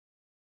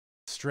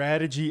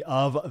Strategy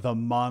of the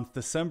month,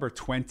 December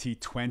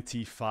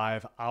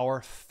 2025,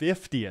 our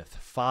 50th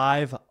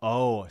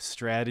 5-0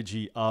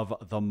 strategy of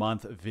the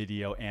month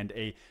video, and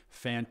a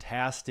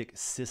fantastic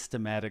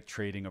systematic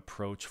trading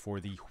approach for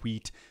the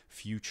wheat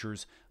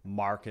futures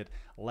market.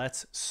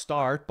 Let's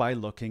start by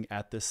looking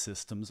at the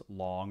system's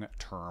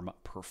long-term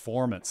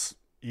performance.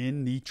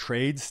 In the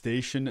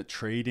TradeStation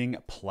trading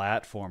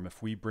platform,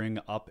 if we bring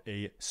up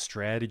a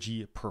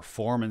strategy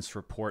performance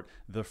report,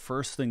 the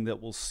first thing that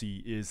we'll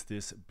see is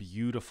this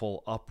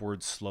beautiful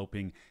upward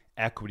sloping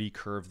equity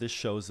curve. This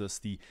shows us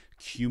the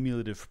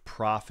cumulative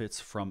profits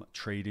from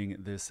trading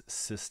this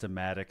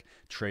systematic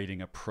trading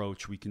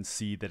approach. We can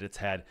see that it's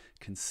had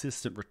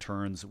consistent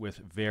returns with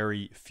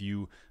very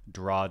few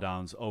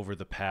drawdowns over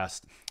the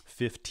past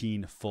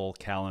 15 full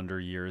calendar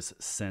years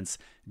since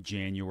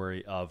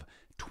January of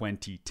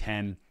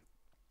 2010.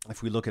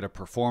 If we look at a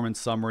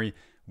performance summary,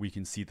 we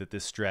can see that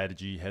this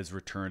strategy has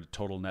returned a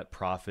total net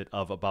profit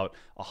of about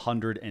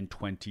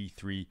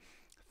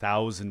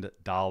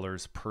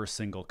 $123,000 per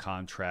single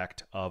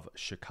contract of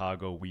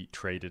Chicago wheat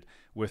traded,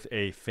 with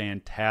a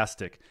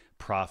fantastic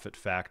profit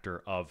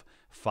factor of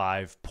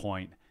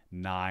 5.9.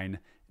 And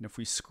if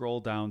we scroll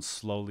down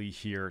slowly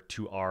here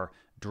to our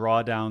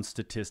drawdown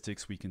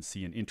statistics, we can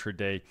see an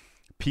intraday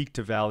peak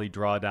to valley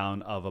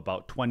drawdown of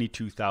about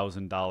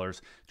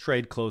 $22,000,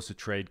 trade close to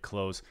trade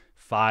close,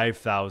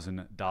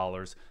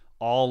 $5,000.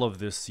 All of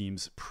this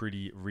seems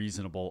pretty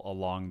reasonable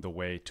along the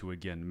way to,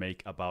 again,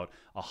 make about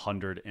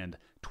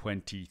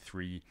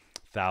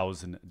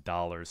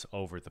 $123,000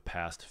 over the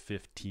past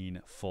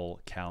 15 full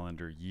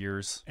calendar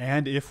years.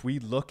 And if we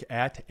look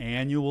at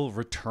annual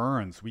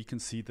returns, we can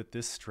see that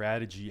this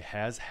strategy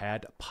has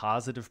had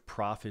positive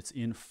profits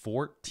in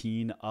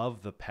 14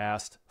 of the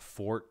past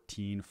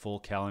 14 full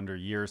calendar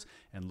years,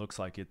 and looks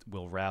like it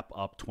will wrap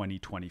up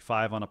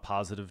 2025 on a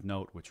positive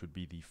note, which would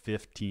be the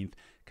 15th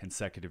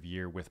consecutive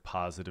year with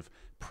positive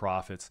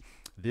profits.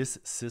 This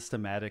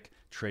systematic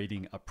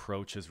trading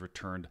approach has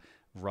returned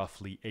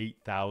roughly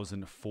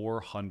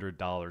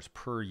 $8,400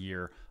 per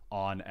year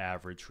on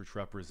average, which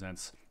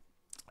represents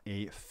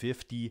a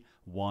 51%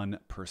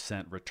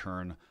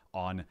 return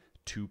on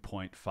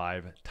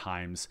 2.5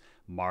 times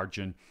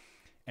margin.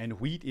 And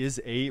wheat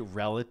is a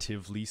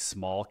relatively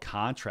small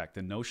contract.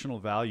 The notional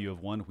value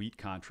of one wheat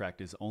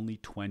contract is only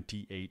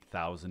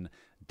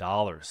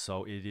 $28,000.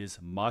 So it is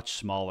much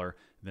smaller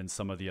than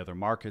some of the other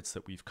markets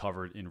that we've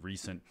covered in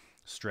recent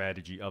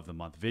strategy of the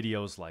month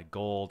videos, like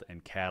gold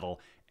and cattle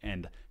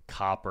and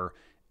copper.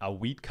 A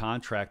wheat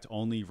contract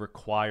only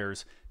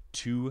requires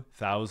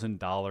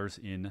 $2,000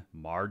 in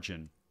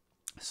margin.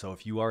 So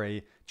if you are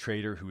a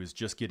trader who is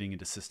just getting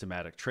into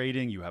systematic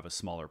trading, you have a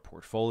smaller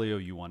portfolio,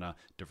 you want to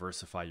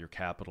diversify your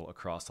capital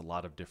across a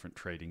lot of different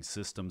trading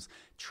systems,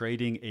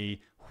 trading a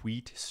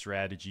wheat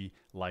strategy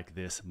like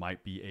this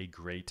might be a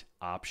great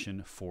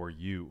option for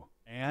you.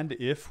 And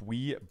if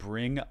we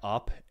bring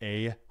up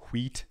a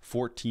wheat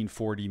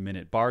 1440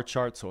 minute bar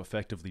chart, so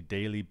effectively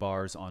daily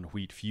bars on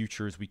wheat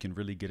futures, we can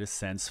really get a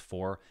sense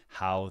for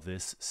how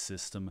this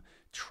system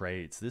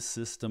trades. This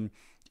system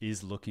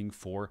is looking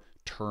for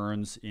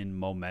turns in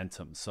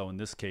momentum. So in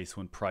this case,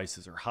 when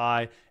prices are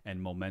high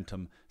and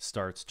momentum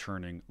starts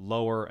turning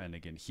lower, and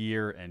again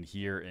here and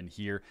here and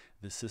here,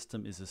 the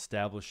system is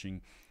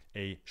establishing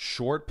a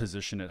short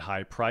position at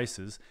high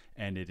prices,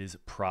 and it is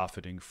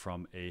profiting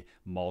from a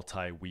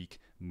multi-week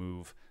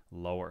move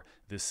lower.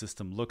 This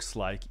system looks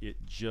like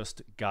it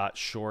just got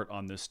short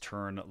on this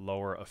turn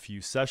lower a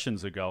few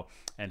sessions ago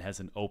and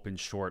has an open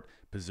short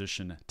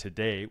position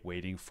today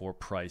waiting for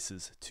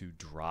prices to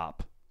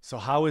drop. So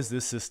how is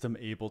this system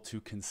able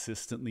to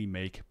consistently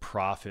make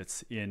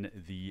profits in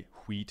the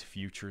wheat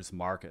futures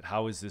market?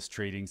 How is this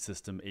trading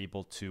system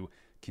able to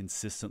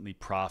consistently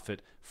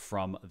profit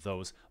from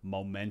those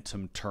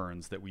momentum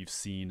turns that we've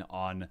seen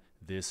on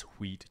this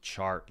wheat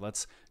chart?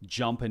 Let's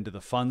jump into the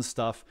fun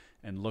stuff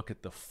and look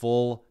at the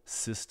full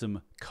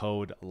system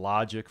code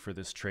logic for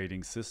this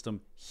trading system.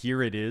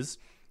 Here it is,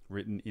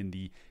 written in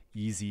the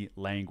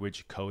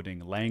EasyLanguage coding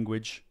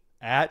language.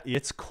 At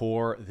its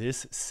core,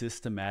 this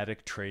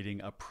systematic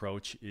trading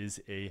approach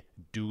is a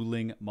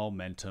dueling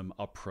momentum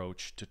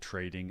approach to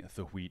trading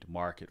the wheat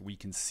market. We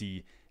can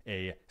see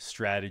a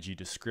strategy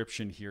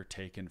description here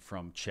taken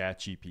from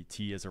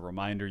ChatGPT. As a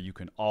reminder, you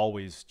can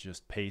always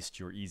just paste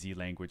your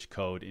EasyLanguage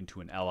code into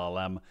an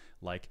LLM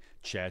like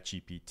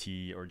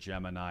ChatGPT or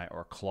Gemini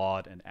or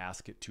Claude and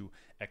ask it to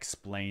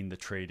explain the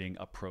trading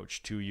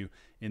approach to you.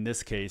 In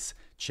this case,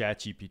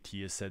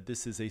 ChatGPT has said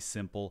this is a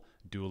simple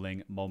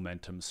dueling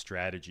momentum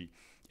strategy.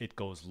 It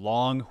goes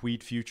long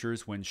wheat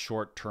futures when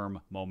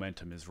short-term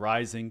momentum is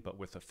rising, but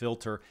with a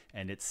filter,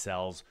 and it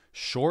sells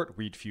short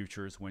wheat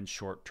futures when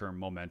short-term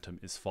momentum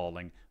is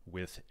falling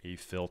with a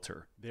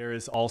filter. There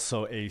is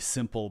also a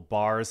simple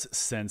bars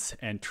sense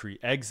entry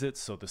exit,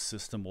 so the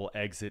system will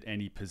exit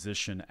any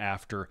position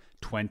after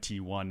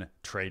 21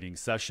 trading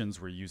sessions.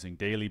 We're using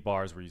daily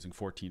bars, we're using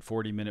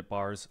 1440 minute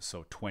bars,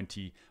 so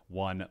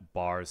 21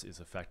 bars is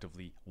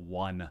effectively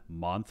 1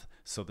 month.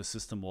 So the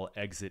system will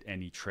exit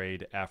any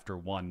trade after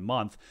 1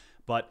 month.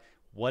 But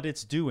What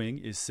it's doing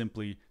is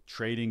simply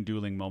trading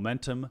dueling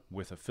momentum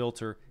with a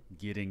filter,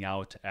 getting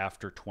out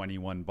after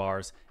 21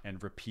 bars,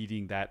 and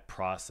repeating that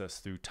process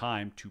through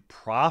time to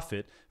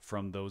profit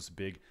from those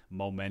big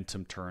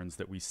momentum turns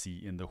that we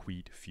see in the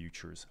wheat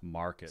futures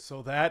market.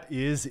 So that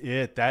is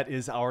it. That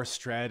is our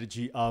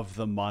strategy of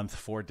the month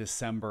for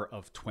December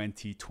of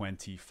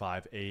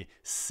 2025. A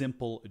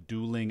simple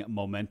dueling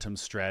momentum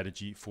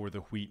strategy for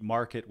the wheat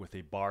market with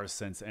a bar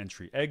sense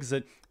entry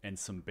exit and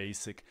some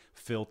basic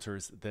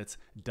filters that's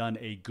done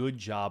a good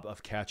job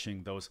of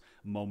catching those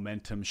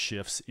momentum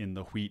shifts in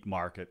the wheat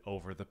market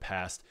over the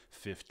past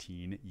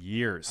 15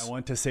 years. I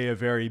want to say a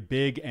very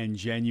big and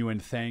genuine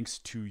thanks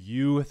to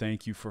you.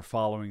 Thank you for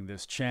following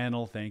this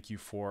channel. Thank you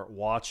for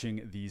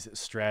watching these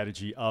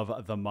strategy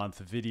of the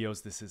month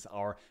videos. This is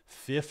our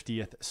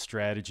 50th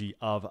strategy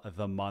of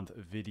the month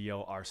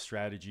video. Our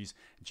strategies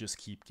just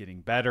keep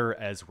getting better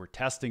as we're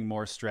testing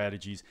more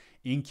strategies,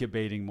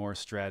 incubating more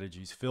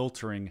strategies,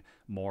 filtering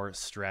more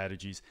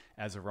strategies.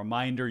 As a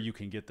reminder, you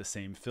can get the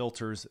same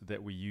filters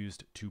that we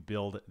used to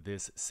build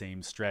this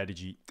same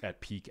strategy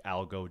at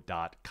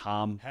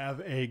peakalgo.com.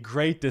 Have a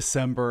great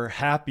December.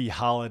 Happy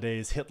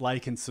holidays. Hit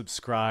like and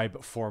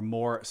subscribe for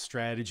more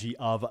strategy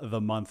of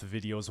the month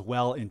videos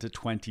well into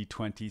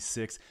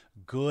 2026.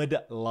 Good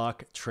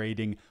luck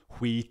trading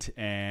wheat,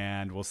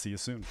 and we'll see you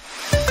soon.